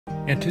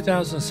In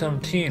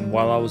 2017,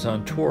 while I was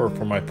on tour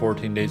for my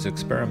 14 days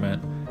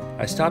experiment,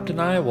 I stopped in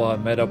Iowa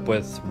and met up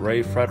with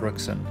Ray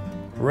Fredericksen.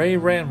 Ray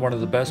ran one of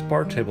the best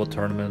bar table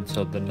tournaments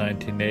of the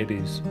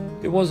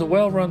 1980s. It was a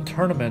well-run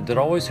tournament that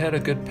always had a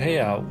good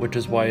payout, which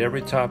is why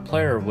every top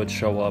player would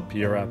show up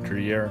year after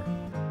year.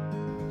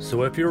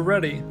 So if you're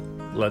ready,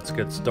 let's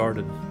get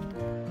started.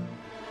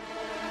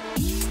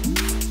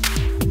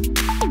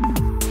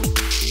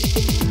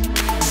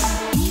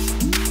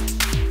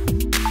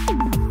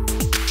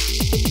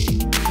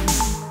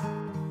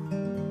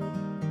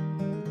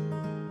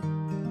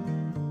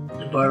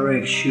 The Bar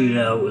Rake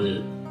Shootout was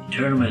a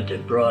tournament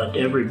that brought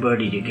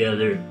everybody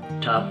together,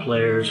 top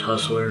players,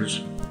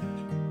 hustlers,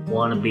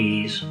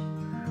 wannabes,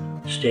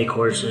 stake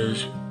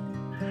horses,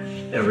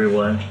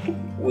 everyone.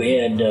 We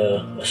had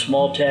a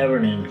small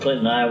tavern in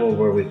Clinton, Iowa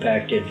where we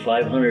packed in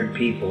 500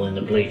 people in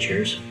the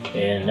bleachers,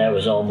 and that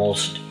was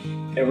almost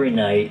every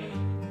night,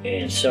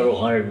 and several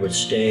hundred would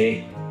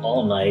stay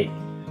all night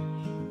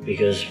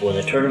because when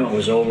the tournament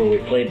was over, we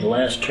played the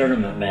last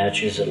tournament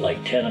matches at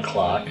like 10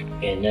 o'clock,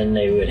 and then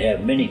they would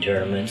have mini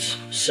tournaments,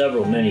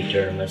 several mini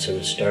tournaments that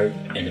would start,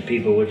 and the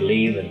people would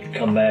leave and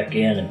come back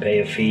in and pay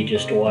a fee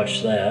just to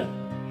watch that.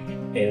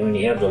 And when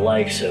you have the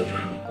likes of,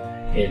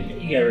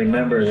 and you gotta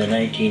remember the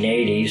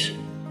 1980s,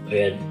 we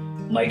had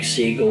Mike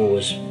Sigel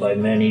was by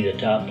many the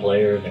top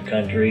player in the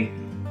country.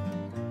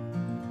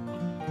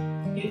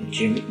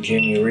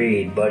 Jimmy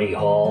Reed, Buddy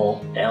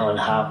Hall, Alan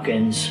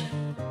Hopkins,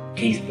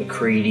 Keith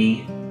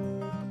McCready,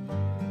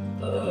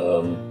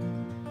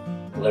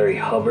 Larry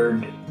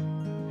Hubbard,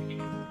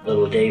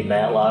 little Dave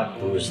Matlock,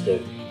 who was the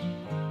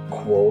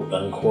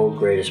quote-unquote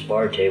greatest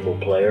bar table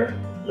player,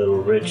 little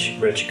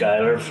Rich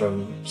Geiler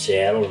from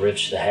Seattle,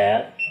 Rich the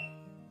Hat,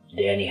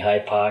 Danny High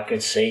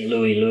Pockets, St.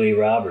 Louis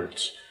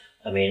Roberts.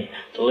 I mean,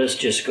 the list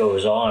just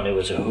goes on. It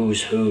was a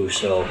who's who.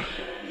 So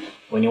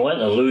when you went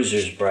in the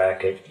losers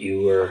bracket,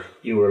 you were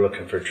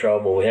looking for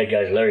trouble. We had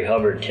guys Larry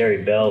Hubbard and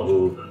Terry Bell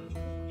who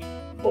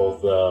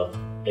both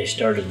they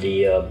started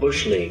the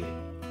Bush League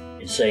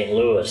in St.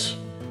 Louis.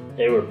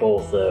 They were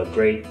both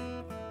great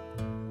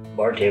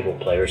bar table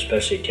players.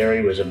 Especially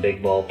Terry was a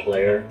big ball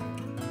player.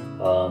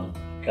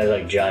 Guys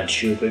like John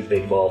Shupert,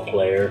 big ball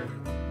player.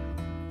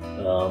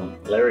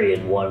 Larry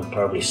had won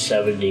probably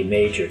 70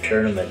 major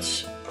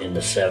tournaments in the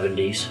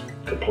 70s.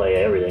 Could play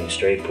everything,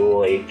 straight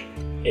pool,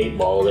 eight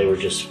ball. They were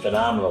just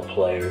phenomenal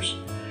players.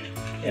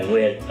 And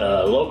we had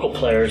local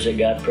players that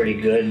got pretty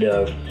good.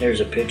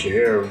 Here's a picture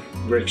here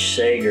of Rich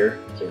Sager.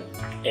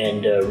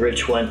 And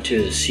Rich went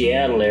to the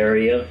Seattle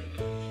area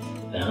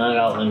and hung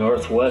out in the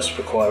Northwest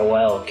for quite a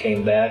while and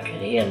came back,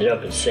 and he ended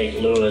up in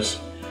St. Louis.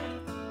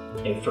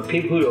 And for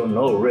people who don't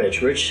know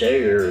Rich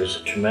Sager is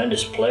a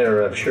tremendous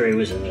player. I'm sure he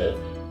was in the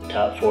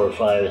top 4 or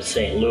 5 at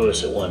St.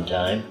 Louis at one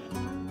time.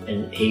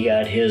 And he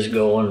got his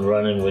going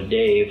running with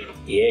Dave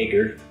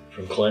Yeager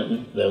from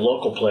Clinton. The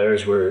local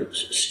players were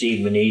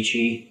Steve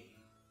Minichi,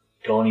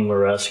 Tony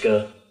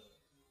Maresca,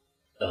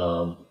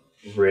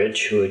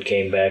 Rich, who had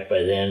came back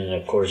by then, and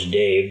of course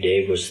Dave.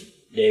 Dave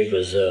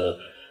was a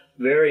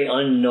very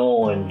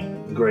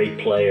unknown great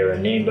player,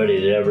 and anybody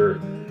that ever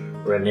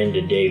ran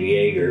into Dave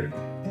Yeager,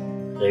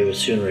 they would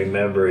soon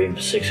remember him.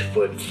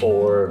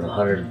 6'4" and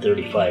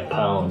 135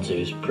 pounds. It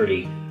was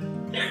pretty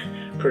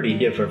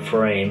different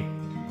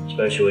frame,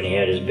 especially when he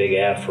had his big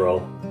afro.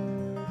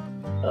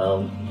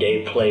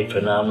 Dave played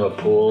phenomenal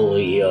pool.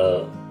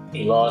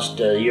 He lost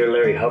the year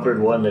Larry Hubbard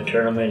won the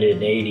tournament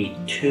in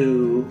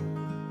 '82,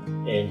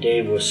 and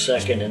Dave was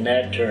second in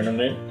that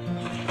tournament.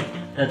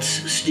 That's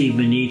Steve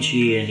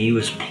Minichi, and he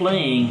was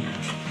playing,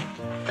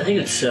 I think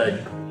it's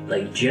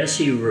like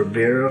Jesse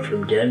Rivera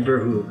from Denver,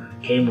 who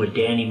came with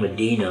Danny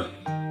Medina.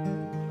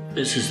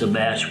 This is the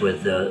match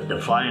with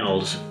the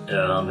finals.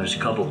 There's a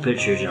couple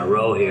pictures in a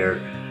row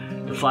here.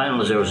 The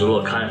finals, there was a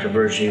little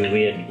controversy.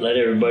 We had let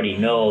everybody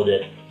know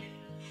that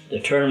the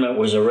tournament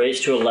was a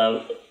race to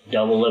allow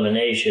double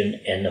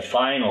elimination, and the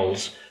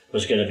finals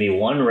was going to be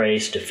one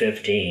race to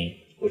 15,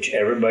 which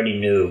everybody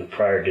knew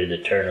prior to the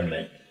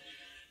tournament.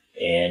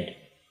 And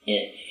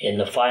in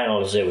the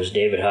finals, it was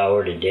David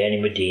Howard and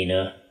Danny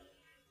Medina,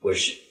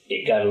 which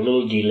it got a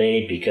little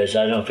delayed because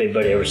I don't know if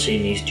anybody ever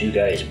seen these two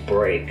guys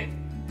break,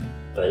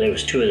 but they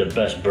was two of the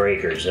best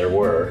breakers there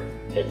were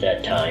at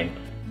that time.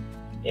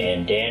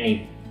 And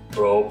Danny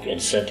broke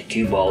and sent the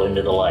cue ball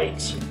into the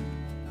lights.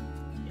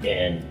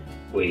 And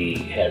we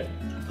had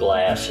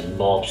glass and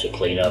bulbs to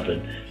clean up,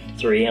 and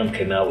 3M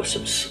came out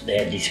with they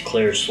had these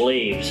clear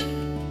sleeves,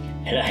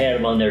 and I had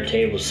them on their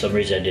table. For some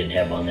reason I didn't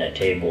have them on that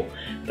table,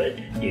 but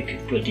you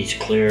could put these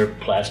clear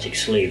plastic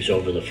sleeves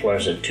over the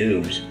fluorescent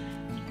tubes,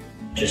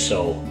 just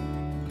so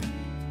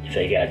if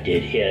they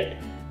did hit,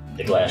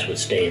 the glass would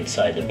stay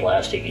inside the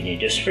plastic and you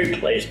just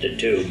replaced the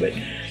tube. But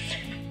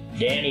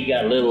Danny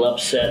got a little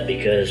upset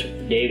because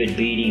David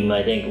beat him,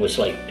 I think it was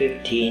like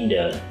 15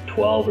 to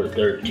 12 or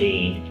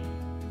 13,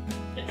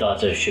 and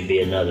thought there should be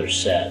another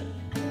set,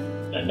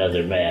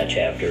 another match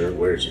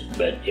afterwards.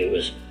 But it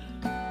was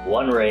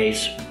one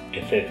race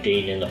to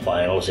 15 in the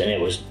finals, and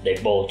they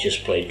both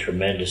just played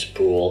tremendous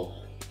pool.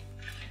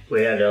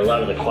 We had a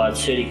lot of the Quad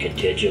City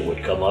contingent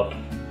would come up.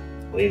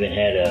 We even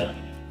had a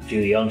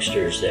few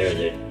youngsters there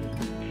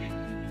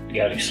that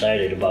got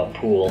excited about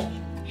pool.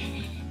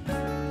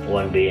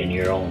 One being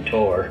your own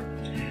tour.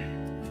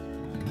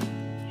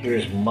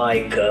 Here's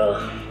Mike.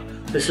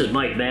 This is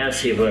Mike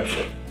Massey, but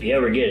if you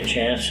ever get a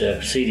chance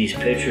to see these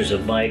pictures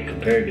of Mike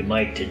compared to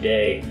Mike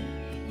today,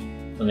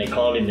 when they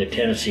called him the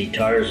Tennessee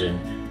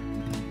Tarzan,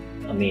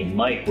 I mean,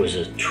 Mike was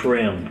a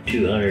trim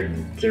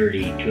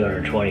 230,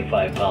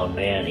 225 pound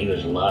man. He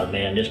was a lot of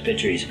man. This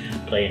picture, he's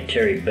playing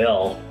Terry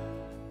Bell.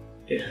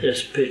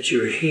 This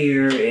picture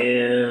here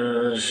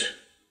is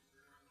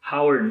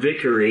Howard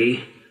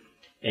Vickery,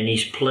 and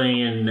he's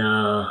playing,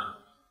 I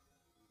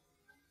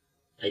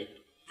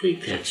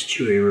think that's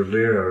Chewy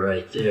Rivera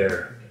right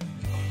there.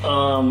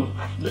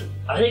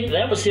 I think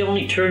that was the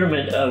only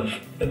tournament of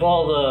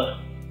all the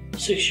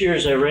 6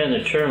 years I ran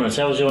the tournaments,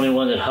 that was the only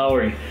one that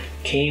Howard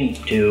came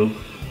to.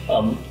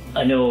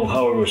 I know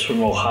Howard was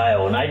from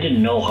Ohio, and I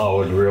didn't know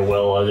Howard real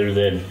well other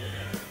than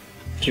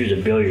through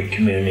the billiard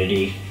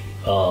community.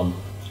 But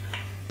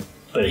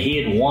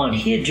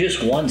he had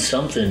just won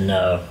something,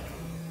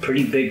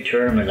 pretty big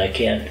tournament. I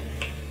can't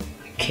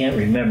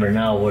remember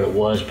now what it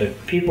was,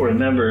 but people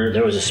remember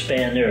there was a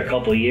span there a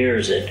couple of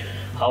years that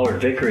Howard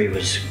Vickery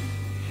was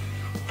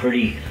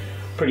pretty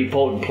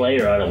potent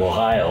player out of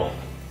Ohio.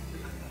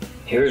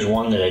 Here's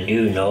one that I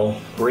do know,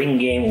 Ring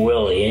Game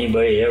Willie.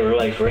 Anybody that ever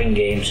liked ring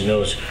games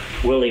knows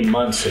Willie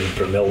Munson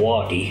from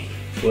Milwaukee.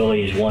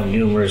 Willie's won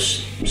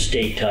numerous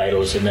state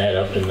titles and that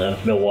up in the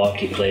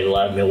Milwaukee, played a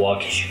lot in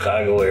Milwaukee,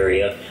 Chicago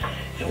area.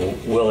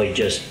 And Willie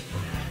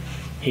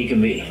he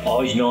can be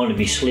always known to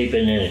be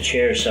sleeping in a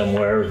chair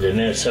somewhere. The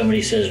minute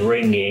somebody says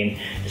ring game,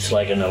 it's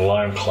like an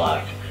alarm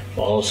clock.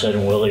 All of a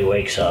sudden Willie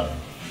wakes up.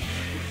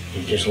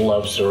 He just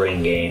loves the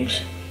ring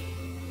games.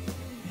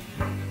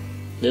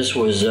 This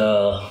was,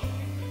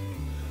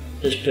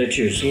 this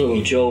picture's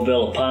little Joe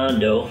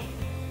Villapando.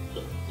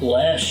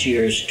 Last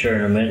year's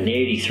tournament, the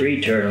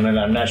 '83 tournament,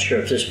 I'm not sure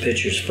if this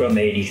picture's from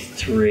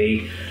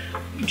 '83.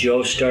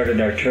 Joe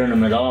started our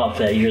tournament off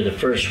that year, the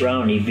first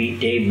round, he beat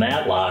Dave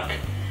Matlock,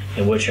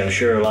 in which I'm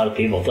sure a lot of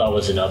people thought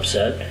was an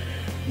upset.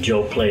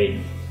 Joe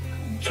played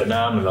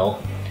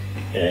phenomenal,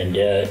 and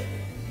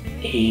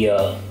he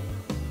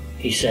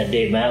sent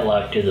Dave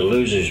Matlock to the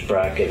losers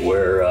bracket,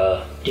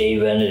 where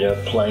Dave ended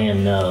up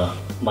playing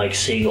Mike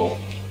Sigel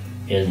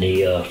in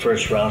the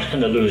first round in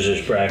the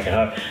losers bracket.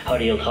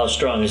 How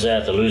strong is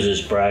that? The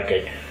losers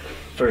bracket,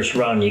 first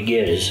round you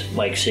get is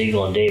Mike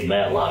Sigel and Dave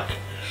Matlock.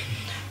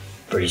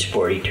 Pretty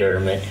sporty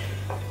tournament.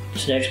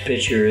 This next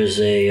picture is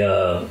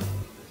a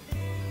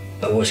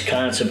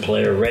Wisconsin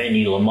player,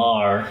 Randy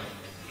Lamar.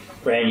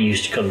 Randy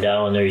used to come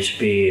down, and there used to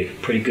be a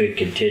pretty good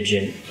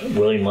contingent.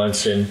 Willie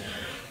Munson,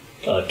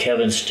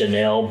 Kevin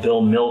Stenell,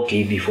 Bill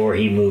Milkey before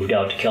he moved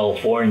out to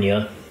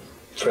California.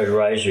 Fred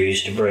Reiser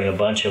used to bring a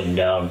bunch of them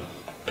down.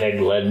 Peg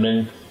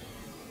Ledman,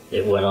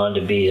 that went on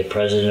to be the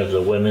president of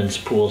the Women's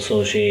Pool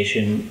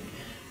Association.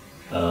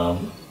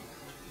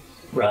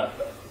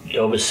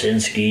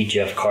 Dobosinski,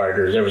 Jeff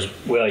Carter.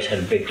 We always had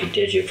a big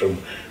contingent from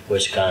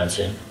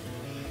Wisconsin.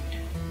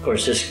 Of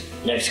course, this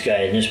next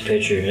guy in this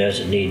picture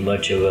doesn't need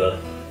much of a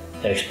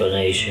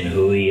explanation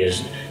who he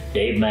is.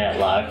 Dave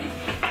Matlock.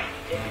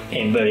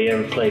 Anybody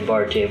ever played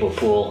bar table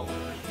pool?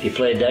 If you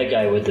played that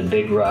guy with the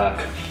big rock,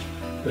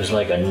 it was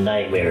like a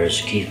nightmare, as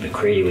Keith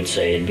McCready would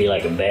say. It'd be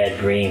like a bad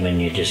dream, and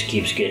it just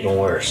keeps getting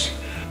worse.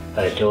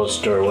 I told a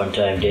story one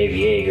time, Dave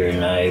Yeager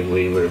and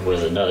we were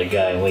with another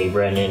guy, and we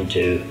ran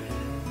into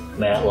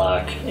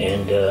Matlock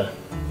and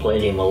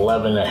played him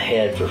 11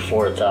 ahead for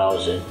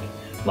 4,000.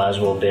 Might as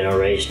well have been a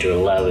race to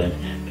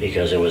 11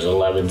 because it was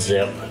 11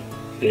 zip.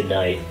 Good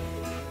night.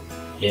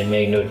 Didn't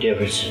make no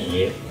difference.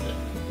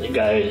 The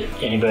guy,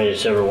 anybody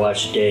that's ever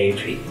watched Dave,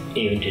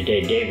 even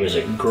today, Dave was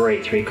a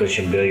great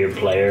three-cushion billiard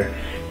player,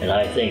 and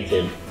I think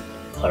that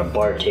on a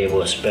bar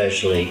table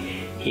especially,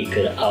 he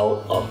could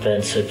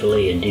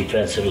out-offensively and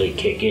defensively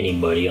kick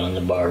anybody on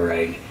the bar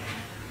rag.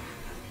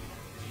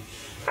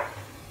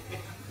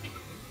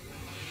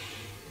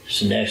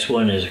 This next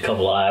one is a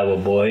couple of Iowa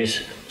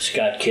boys.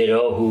 Scott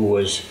Kiddo, who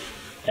was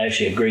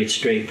actually a great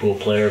straight pool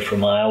player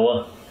from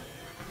Iowa,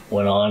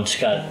 went on.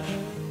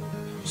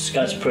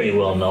 Scott's pretty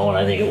well known.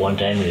 I think at one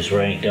time he was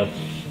ranked up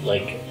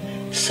like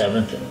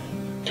 7th,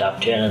 top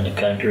 10 in the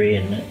country,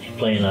 and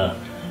playing a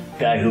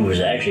guy who was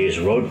actually his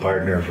road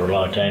partner for a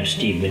long time,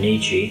 Steve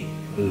Benici,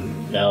 who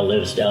now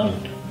lives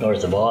down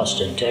north of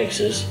Austin,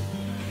 Texas.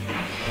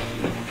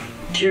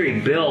 Terry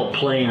Bell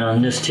playing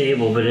on this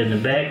table, but in the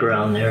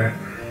background there,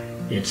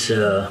 it's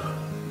I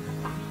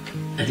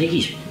think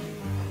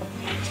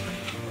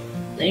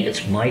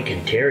it's Mike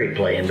and Terry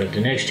playing, but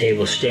the next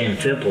table is Stan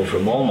Fimple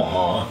from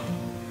Omaha.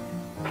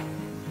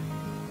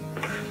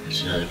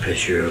 It's another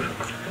picture of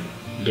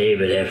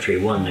David after he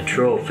won the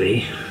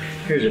trophy.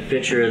 Here's a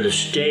picture of the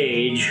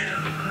stage,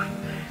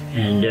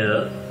 and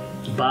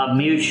Bob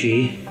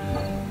Mucci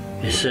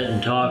is sitting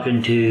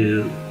talking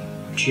to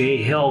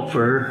Jay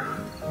Helfer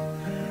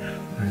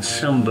and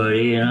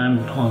somebody, and I'm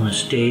on the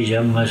stage.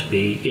 I must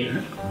be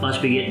getting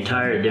must be getting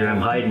tired there.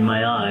 I'm hiding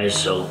my eyes,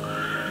 so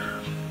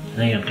I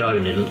think I'm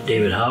talking to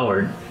David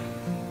Howard.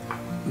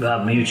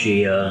 Bob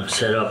Mucci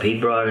set up. He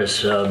brought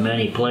us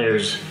many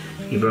players.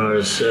 He brought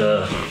us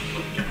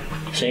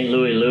St.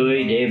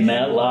 Louis, Dave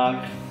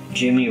Matlock,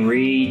 Jimmy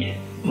Reed,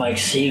 Mike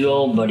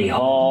Sigel, Buddy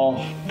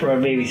Hall,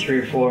 probably maybe 3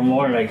 or 4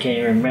 more, and I can't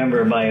even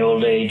remember my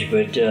old age,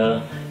 but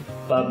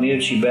Bob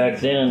Mucci back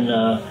then,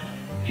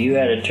 if you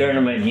had a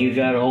tournament and you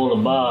got a hold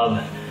of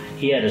Bob,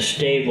 he had a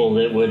stable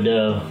that would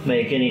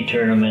make any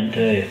tournament.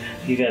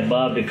 You got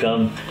Bob to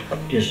come,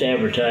 just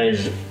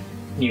advertise.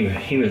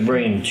 He was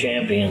bringing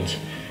champions.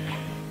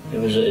 It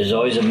was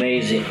always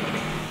amazing.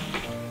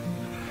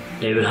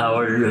 David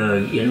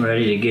Howard getting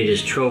ready to get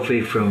his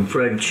trophy from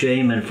Fred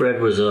Shaman.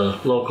 Fred was a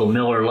local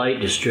Miller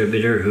Lite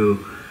distributor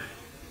who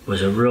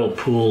was a real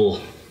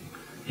pool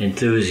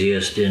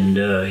enthusiast,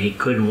 and he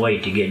couldn't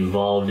wait to get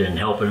involved in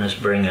helping us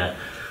bring a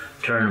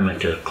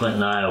tournament to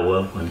Clinton,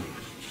 Iowa. When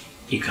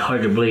you could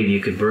hardly believe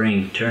you could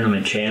bring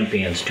tournament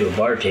champions to a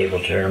bar table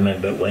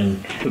tournament, but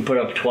when we put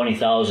up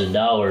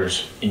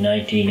 $20,000 in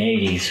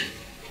 1980s,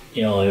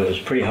 you know, it was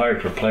pretty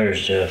hard for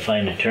players to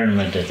find a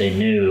tournament that they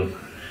knew.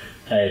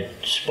 I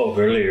spoke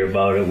earlier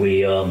about it.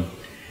 We, our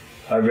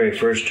very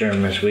first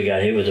tournaments, we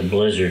got hit with a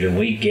blizzard, and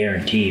we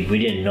guaranteed, we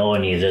didn't know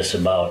any of this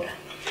about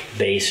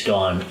based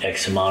on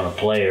X amount of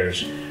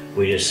players.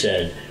 We just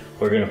said,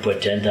 we're going to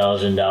put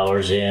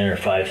 $10,000 in or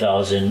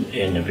 $5,000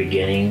 in the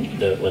beginning,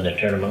 when the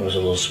tournament was a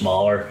little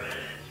smaller.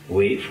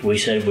 We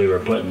said we were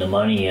putting the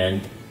money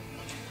in,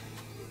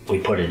 we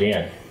put it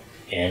in.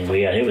 And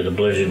we got hit with a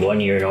blizzard one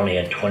year and only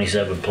had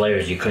 27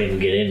 players. You couldn't even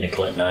get into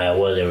Clinton,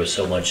 Iowa. There was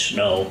so much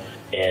snow.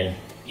 And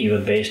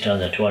even based on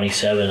the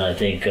 27, I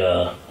think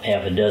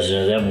half a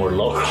dozen of them were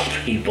local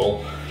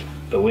people.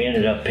 But we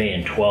ended up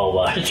paying 12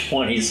 out of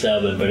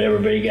 27, but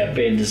everybody got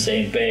paid the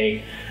same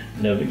pay.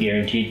 The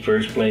guaranteed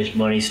first place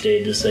money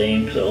stayed the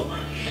same. So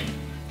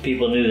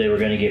people knew they were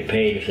going to get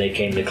paid if they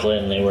came to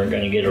Clinton. They weren't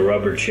going to get a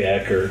rubber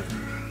check,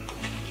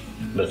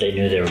 but they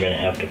knew they were going to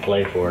have to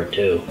play for it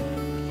too.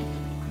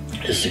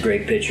 This is a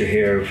great picture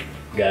here of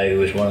a guy who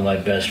was one of my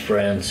best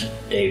friends,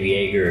 Dave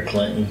Yeager of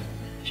Clinton.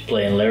 He's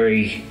playing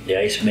Larry the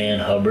Iceman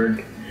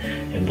Hubbard.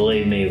 And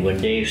believe me, when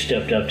Dave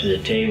stepped up to the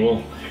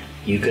table,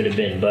 you could have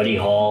been Buddy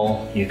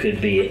Hall, you could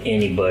be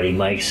anybody,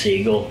 Mike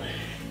Sigel.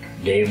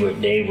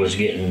 Dave was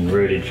getting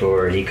rooted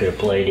for it. He could have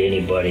played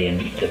anybody,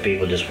 and the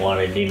people just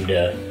wanted him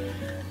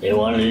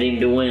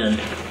to win,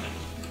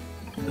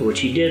 which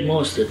he did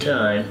most of the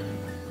time.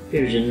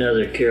 Here's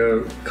another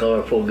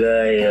colorful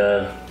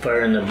guy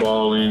firing the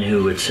ball in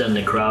who would send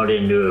the crowd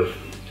into a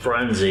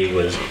frenzy.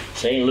 Was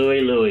St.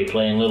 Louis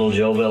playing little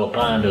Joe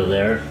Villapando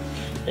there.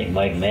 I think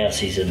Mike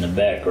Massey's in the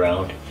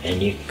background.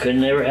 And you could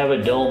never have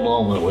a dull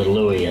moment with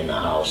Louis in the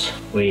house.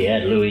 We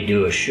had Louis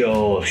do a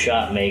show of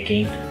shot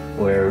making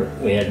where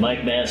we had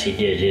Mike Massey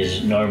did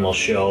his normal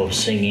show of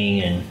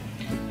singing and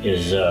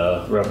his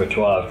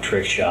repertoire of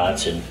trick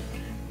shots, and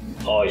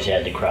always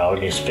had the crowd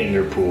in his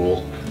finger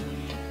pool.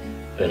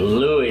 But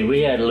Louis,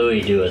 we had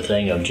Louis do a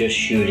thing of just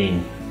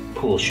shooting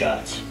pool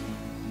shots,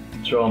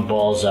 throwing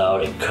balls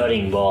out and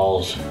cutting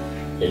balls.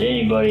 That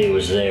anybody who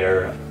was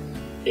there,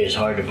 it's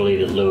hard to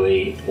believe that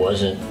Louis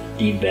wasn't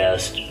the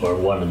best or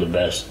one of the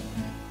best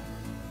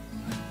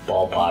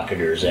ball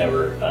pocketers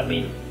ever. I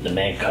mean, the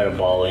man cut a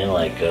ball in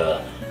like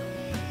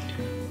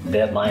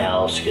bet my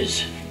house,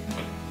 because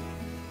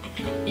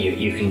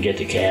you can get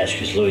the cash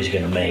because Louis is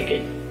going to make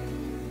it.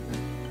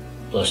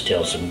 Plus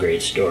tell some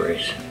great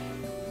stories.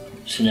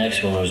 This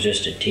next one was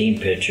just a team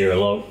picture.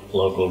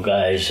 Local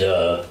guys,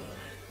 the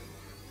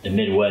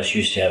Midwest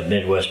used to have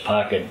Midwest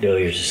Pocket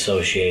Billiards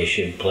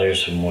Association,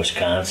 players from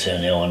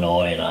Wisconsin,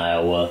 Illinois, and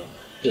Iowa.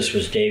 This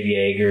was Dave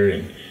Yeager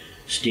and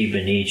Steve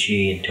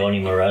Benici and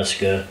Tony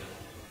Maresca,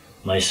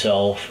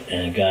 myself,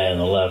 and a guy on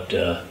the left,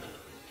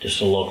 just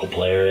a local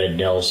player, Ed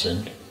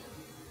Nelson.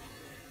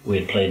 We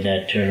had played in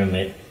that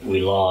tournament. We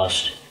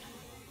lost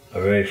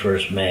our very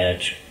first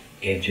match.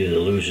 Came through the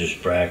loser's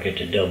bracket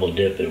to double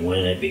dip and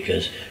win it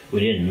because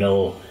we didn't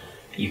know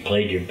you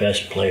played your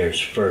best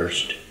players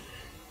first.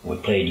 We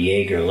played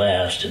Yeager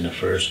last in the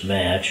first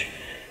match.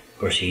 Of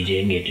course, he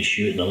didn't get to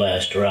shoot in the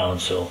last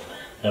round, so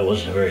that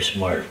wasn't a very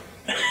smart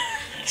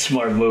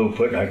move,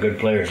 putting our good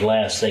players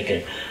last,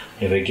 thinking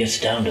if it gets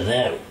down to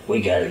that,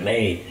 we got it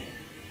made.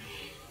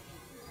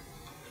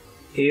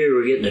 Here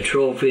we're getting the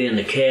trophy and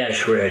the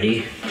cash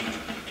ready.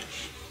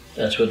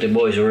 That's what the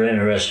boys were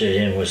interested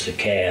in, was the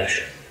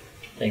cash.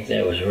 I think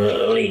that was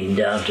leading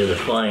down to the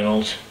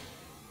finals.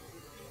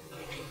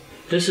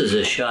 This is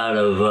a shot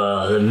of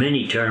the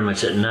mini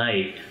tournaments at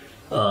night.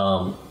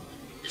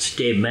 It's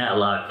Dave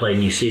Matlock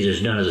playing. You see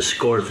there's none of the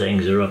score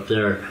things are up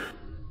there.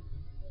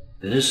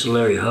 And this is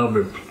Larry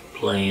Hubbard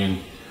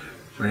playing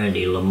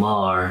Randy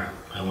Lamar.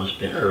 That must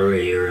have been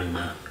earlier in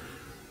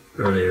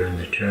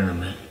the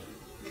tournament.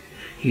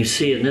 You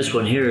see in this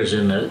one here is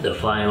in the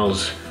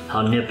finals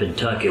how nip and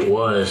tuck it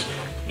was,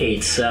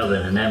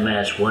 8-7, and that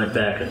match went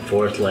back and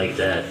forth like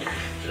that.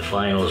 The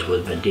finals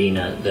with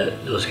Medina,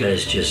 those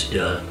guys just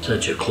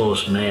such a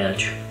close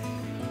match.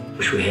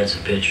 Wish we had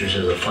some pictures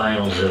of the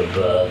finals of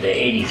the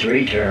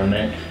 '83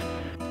 tournament.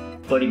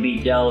 Buddy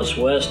beat Dallas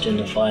West in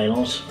the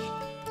finals.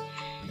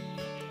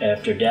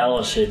 After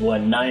Dallas had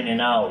won 9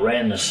 and out,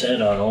 ran the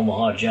set on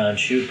Omaha John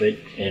Shupit,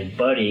 and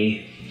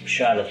Buddy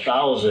shot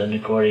 1,000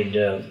 according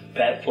to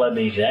Pat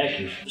Fleming's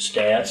active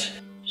stats.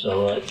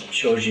 So it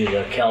shows you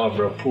the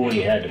caliber of pool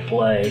you had to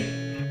play.